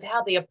speaks of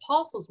how the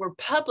apostles were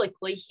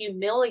publicly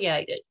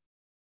humiliated.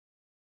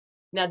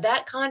 Now,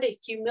 that kind of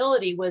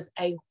humility was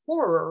a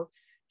horror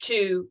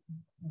to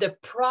the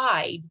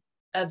pride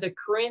of the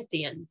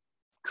Corinthian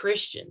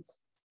Christians.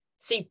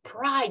 See,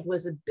 pride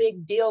was a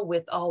big deal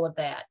with all of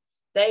that.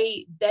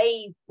 They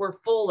were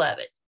full of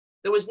it.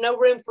 There was no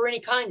room for any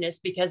kindness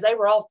because they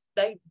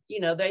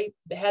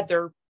had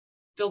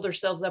filled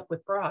themselves up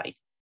with pride.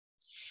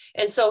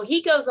 And so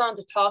he goes on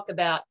to talk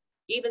about,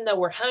 even though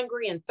we're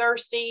hungry and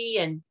thirsty,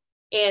 and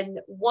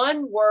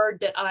one word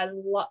that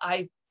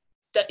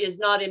that is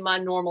not in my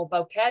normal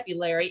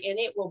vocabulary, and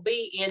it will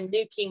be in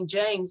New King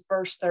James,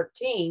 verse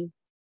 13.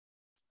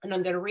 And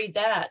I'm going to read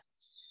that.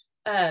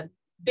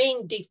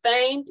 Being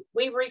defamed,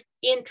 we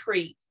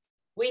entreat.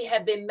 We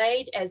have been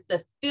made as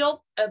the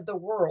filth of the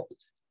world,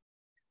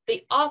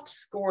 the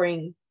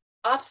offscouring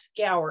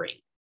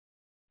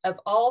of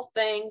all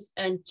things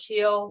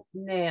until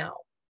now.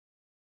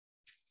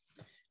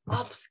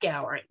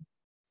 Offscouring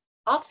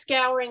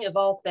of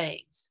all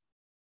things.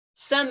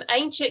 Some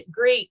ancient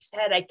Greeks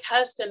had a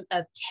custom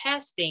of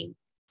casting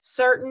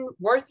certain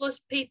worthless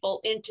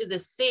people into the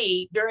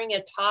sea during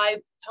a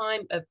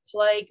time of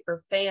plague or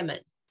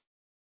famine,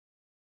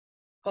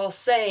 while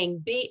saying,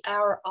 "Be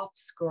our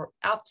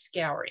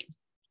offscouring."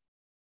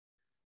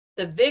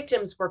 The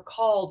victims were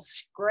called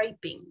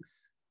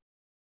scrapings.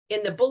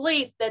 in the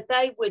belief that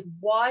they would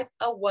wipe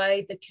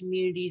away the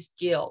community's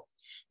guilt.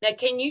 Now,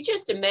 can you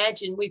just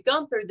imagine, we've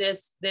gone through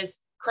this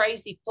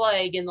crazy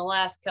plague in the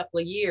last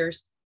couple of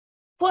years.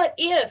 What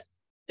if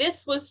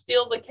this was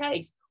still the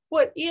case?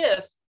 What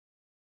if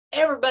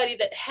everybody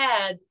that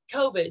had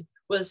COVID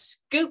was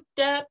scooped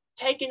up,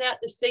 taken out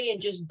to sea,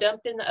 and just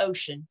dumped in the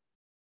ocean?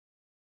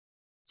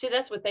 See,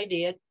 that's what they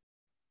did.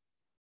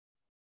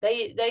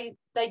 They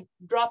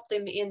dropped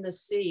them in the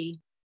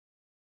sea.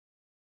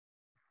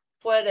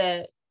 What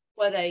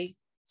a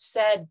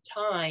sad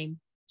time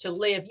to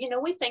live. You know,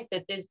 we think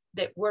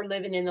that we're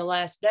living in the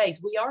last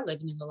days. We are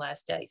living in the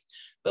last days,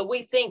 but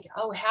we think,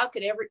 oh, how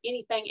could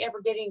anything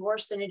ever get any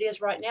worse than it is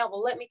right now?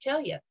 Well, let me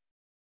tell you,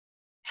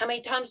 how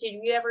many times did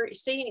you ever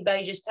see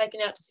anybody just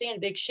taken out to sea in a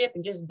big ship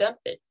and just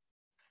dumped it?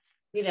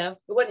 You know,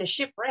 it wasn't a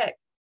shipwreck.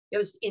 It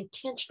was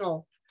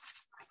intentional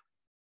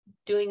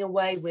doing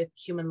away with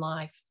human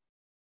life.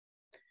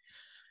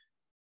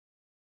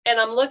 And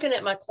I'm looking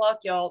at my clock,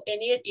 y'all,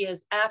 and it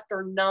is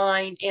after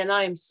 9, and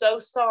I am so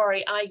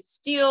sorry. I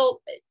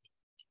still,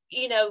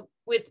 you know,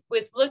 with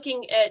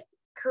looking at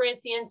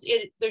Corinthians,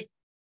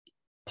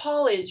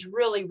 Paul is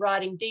really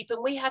writing deep,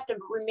 and we have to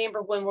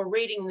remember when we're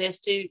reading this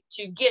to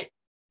get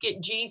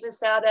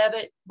Jesus out of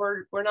it.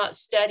 We're not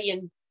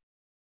studying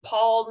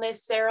Paul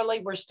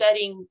necessarily. We're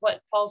studying what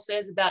Paul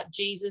says about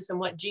Jesus and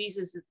what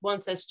Jesus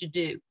wants us to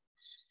do.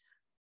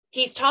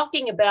 He's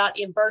talking about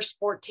in verse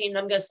 14,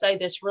 I'm going to say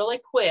this really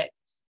quick.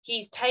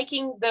 He's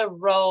taking the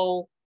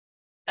role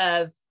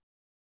of,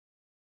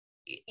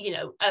 you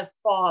know, a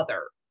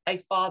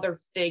father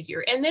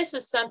figure. And this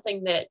is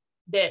something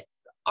that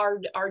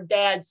our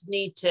dads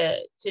need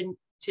to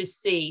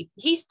see.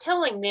 He's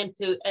telling them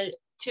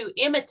to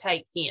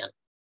imitate him.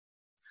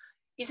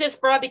 He says,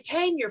 "For I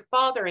became your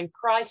father in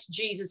Christ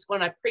Jesus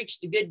when I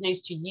preached the good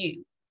news to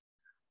you.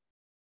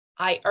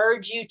 I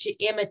urge you to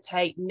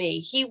imitate me."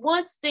 He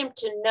wants them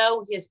to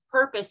know his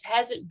purpose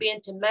hasn't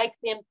been to make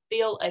them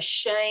feel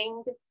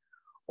ashamed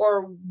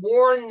or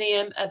warn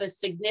them of a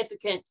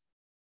significant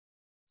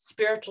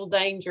spiritual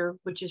danger,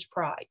 which is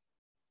pride.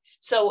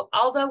 So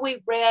although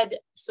we read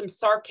some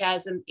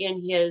sarcasm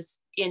in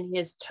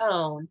his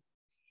tone,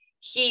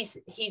 he's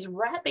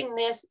wrapping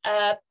this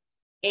up,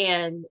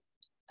 and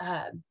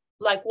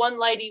like one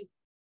lady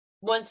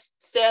once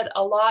said,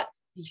 a lot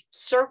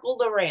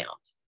circled around.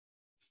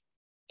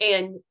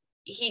 And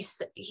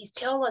he's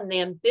telling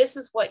them, this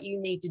is what you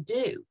need to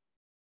do.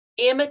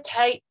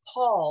 Imitate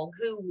Paul,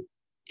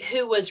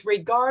 who was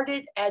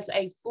regarded as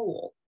a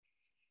fool,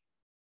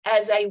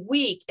 as a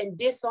weak and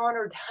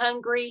dishonored,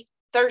 hungry,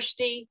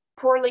 thirsty,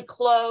 poorly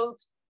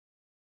clothed.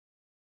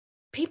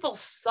 People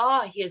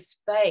saw his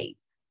faith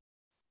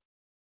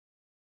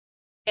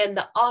and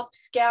the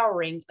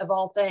offscouring of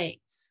all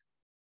things.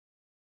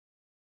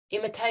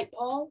 Imitate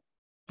Paul?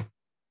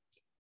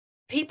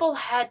 People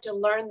had to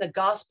learn the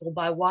gospel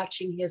by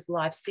watching his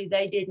life. See,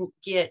 they didn't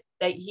get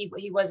that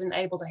he wasn't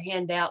able to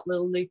hand out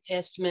little New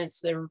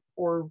Testaments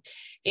or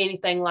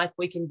anything like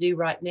we can do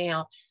right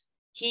now.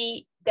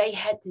 They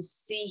had to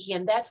see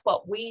him. That's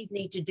what we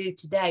need to do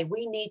today.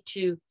 We need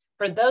to,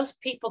 for those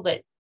people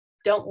that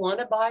don't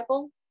want a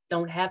Bible,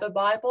 don't have a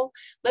Bible,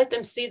 let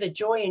them see the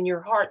joy in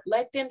your heart.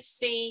 Let them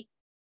see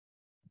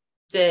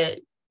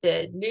the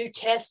New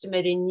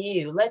Testament in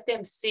you. Let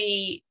them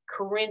see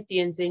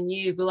Corinthians in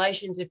you,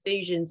 Galatians,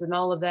 Ephesians, and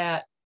all of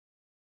that.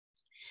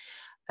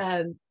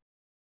 And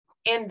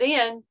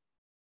then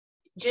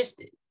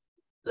just,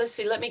 let's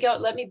see, let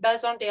me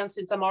buzz on down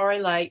since I'm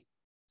already late.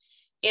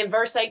 In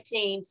verse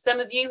 18,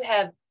 some of you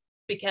have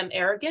become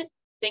arrogant,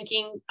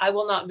 thinking, I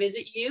will not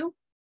visit you,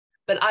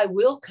 but I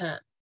will come,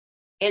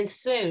 and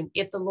soon,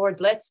 if the Lord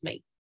lets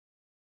me.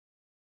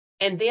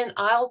 And then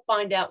I'll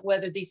find out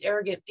whether these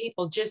arrogant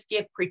people just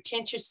give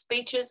pretentious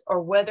speeches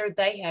or whether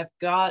they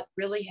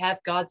really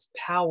have God's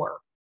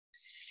power.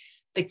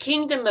 The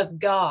kingdom of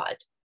God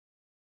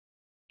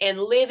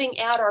and living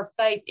out our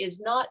faith is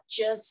not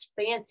just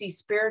fancy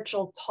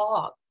spiritual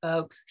talk,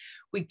 folks.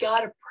 We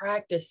got to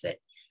practice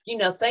it. You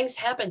know, things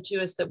happen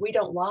to us that we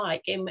don't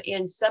like,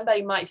 and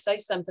somebody might say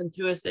something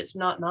to us that's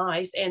not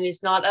nice and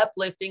it's not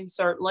uplifting,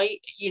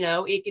 certainly. You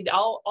know, it could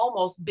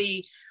almost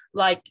be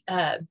like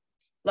a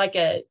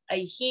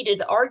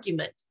heated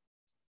argument,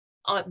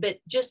 but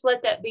just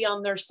let that be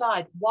on their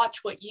side.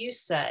 Watch what you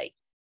say,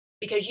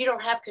 because you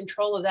don't have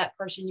control of that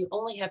person. You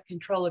only have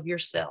control of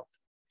yourself.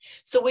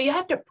 So we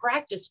have to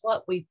practice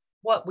what we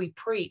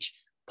preach.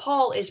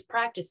 Paul is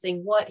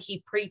practicing what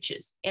he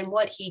preaches and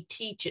what he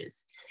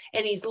teaches,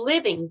 and he's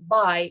living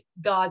by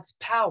God's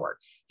power.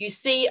 You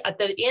see, at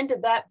the end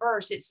of that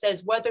verse, it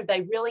says whether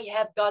they really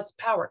have God's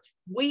power.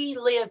 We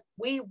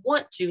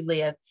want to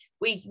live,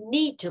 we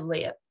need to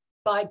live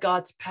by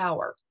God's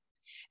power.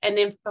 And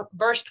then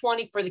verse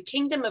 20, for the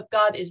kingdom of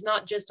God is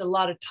not just a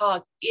lot of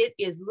talk, it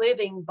is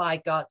living by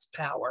God's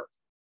power.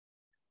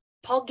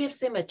 Paul gives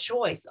them a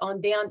choice on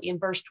down in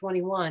verse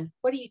 21.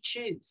 What do you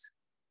choose?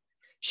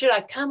 Should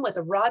I come with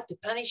a rod to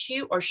punish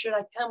you, or should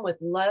I come with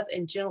love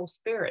and gentle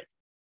spirit?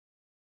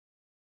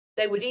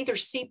 They would either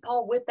see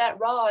Paul with that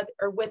rod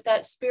or with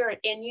that spirit.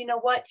 And you know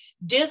what?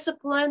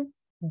 Discipline,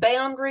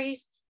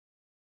 boundaries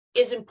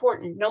is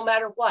important no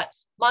matter what.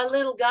 My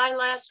little guy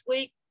last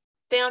week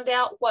found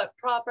out what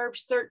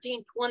Proverbs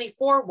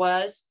 13:24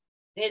 was.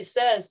 It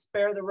says,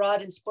 spare the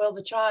rod and spoil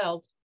the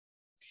child.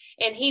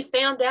 And he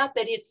found out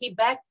that if he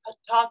back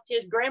talked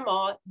his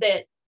grandma,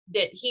 that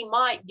he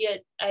might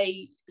get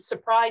a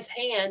surprise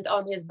hand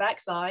on his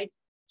backside.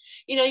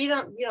 You know, you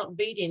don't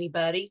beat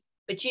anybody,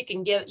 but you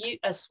can give you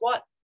a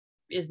swat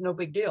is no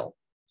big deal.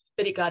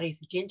 But it got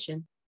his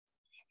attention,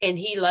 and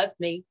he loved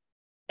me.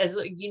 As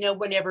you know,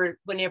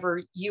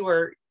 whenever you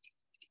are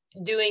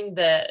doing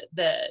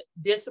the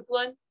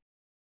discipline,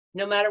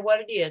 no matter what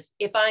it is,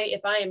 if I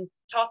am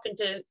talking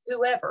to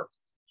whoever,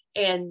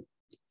 and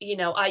you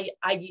know, I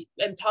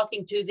am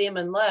talking to them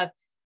in love,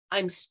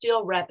 I'm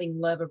still wrapping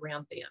love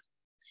around them.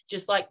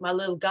 Just like my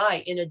little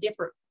guy, in a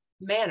different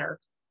manner,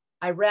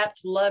 I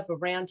wrapped love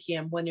around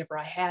him whenever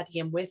I had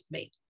him with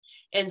me.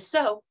 And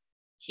so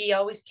he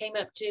always came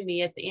up to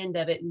me at the end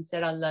of it and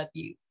said, I love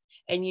you.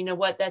 And you know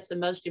what? That's the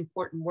most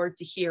important word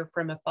to hear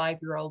from a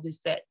 5-year-old,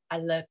 is that I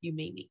love you,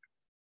 Mimi.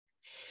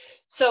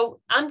 So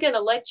I'm going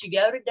to let you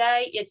go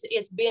today.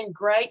 It's been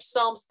great.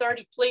 Psalms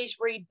 30, please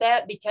read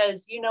that,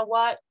 because you know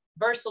what?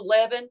 Verse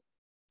 11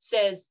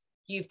 says,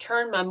 you've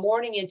turned my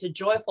mourning into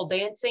joyful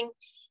dancing.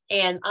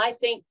 And I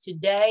think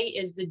today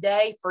is the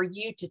day for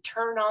you to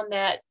turn on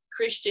that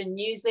Christian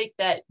music,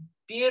 that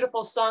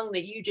beautiful song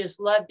that you just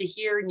love to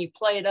hear, and you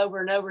play it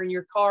over and over in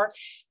your car.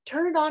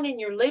 Turn it on in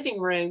your living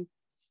room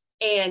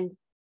and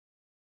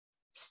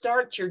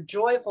start your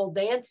joyful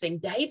dancing.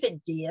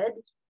 David did.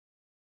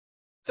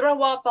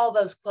 Throw off all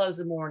those clothes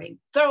of mourning.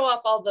 Throw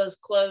off all those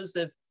clothes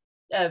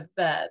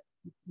that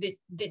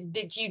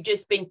you've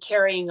just been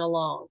carrying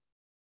along.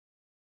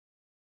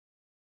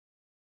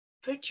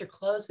 Put your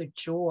clothes of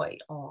joy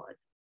on,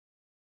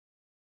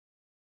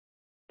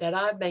 that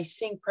I may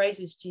sing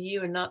praises to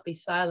you and not be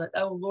silent.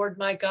 Oh, Lord,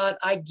 my God,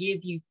 I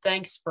give you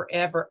thanks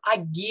forever. I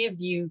give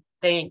you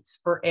thanks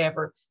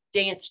forever.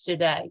 Dance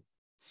today.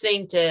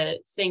 Sing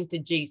to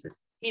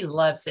Jesus. He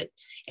loves it.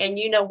 And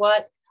you know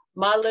what?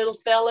 My little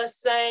fella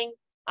sang,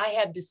 I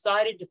have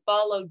decided to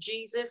follow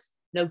Jesus.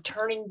 No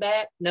turning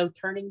back, no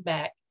turning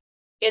back.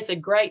 It's a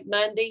great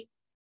Monday.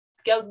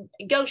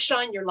 Go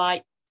shine your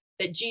light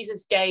that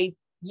Jesus gave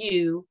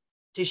you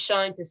to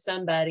shine to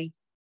somebody.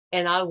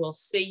 And I will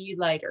see you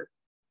later.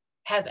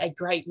 Have a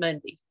great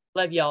Monday.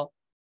 Love y'all.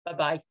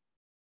 Bye-bye.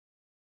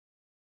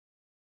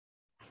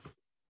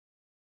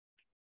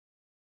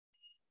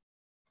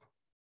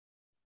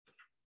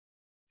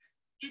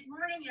 Good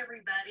morning,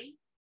 everybody.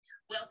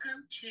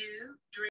 Welcome to